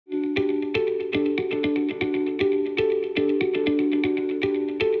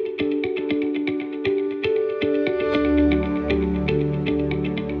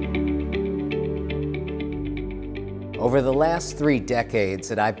last 3 decades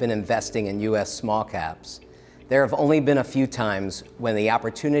that I've been investing in U.S. small caps, there have only been a few times when the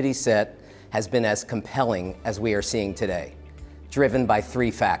opportunity set has been as compelling as we are seeing today, driven by 3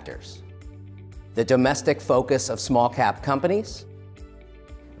 factors: the domestic focus of small cap companies,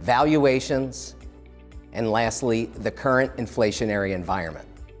 valuations, and lastly, the current inflationary environment.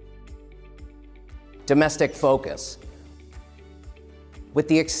 Domestic focus. With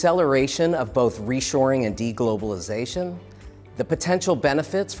the acceleration of both reshoring and deglobalization, the potential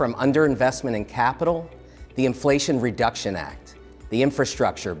benefits from underinvestment in capital, the Inflation Reduction Act, the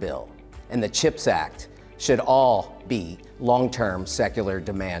Infrastructure Bill, and the CHIPS Act should all be long-term secular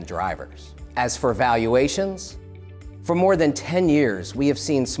demand drivers. As for valuations, for more than 10 years, we have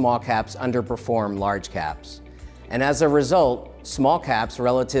seen small caps underperform large caps. And as a result, small caps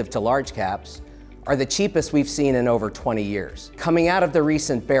relative to large caps are the cheapest we've seen in over 20 years. Coming out of the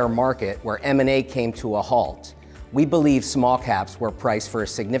recent bear market where M&A came to a halt, we believe small caps were priced for a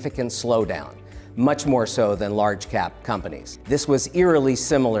significant slowdown, much more so than large cap companies. This was eerily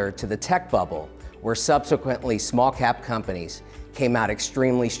similar to the tech bubble, where subsequently small cap companies came out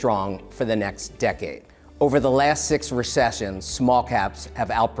extremely strong for the next decade. Over the last 6 recessions, small caps have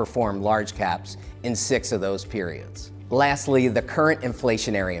outperformed large caps in 6 of those periods. Lastly, the current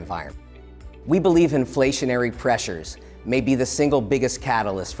inflationary environment. We believe inflationary pressures may be the single biggest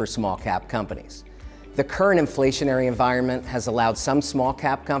catalyst for small cap companies. The current inflationary environment has allowed some small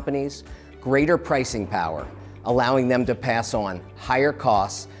cap companies greater pricing power, allowing them to pass on higher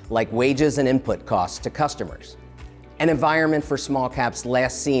costs like wages and input costs to customers, an environment for small caps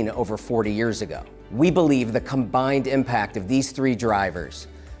last seen over 40 years ago. We believe the combined impact of these 3 drivers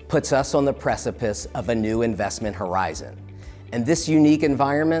puts us on the precipice of a new investment horizon. And this unique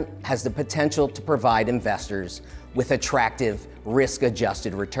environment has the potential to provide investors with attractive,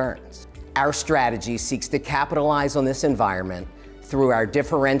 risk-adjusted returns. Our strategy seeks to capitalize on this environment through our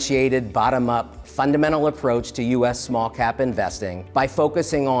differentiated, bottom-up, fundamental approach to U.S. small cap investing by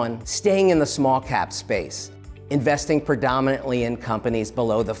focusing on staying in the small cap space, investing predominantly in companies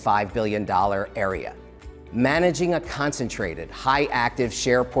below the $5 billion area, managing a concentrated, high-active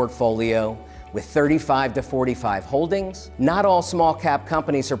share portfolio with 35 to 45 holdings. Not all small cap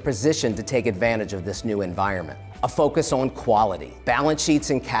companies are positioned to take advantage of this new environment. A focus on quality. Balance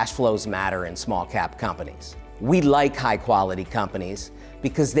sheets and cash flows matter in small cap companies. We like high quality companies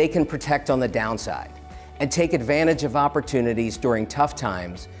because they can protect on the downside and take advantage of opportunities during tough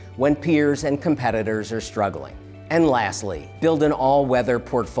times when peers and competitors are struggling. And lastly, build an all-weather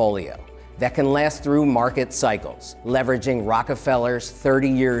portfolio that can last through market cycles, leveraging Rockefeller's 30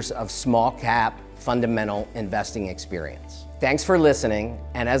 years of small cap fundamental investing experience. Thanks for listening,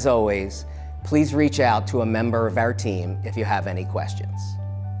 and as always, please reach out to a member of our team if you have any questions.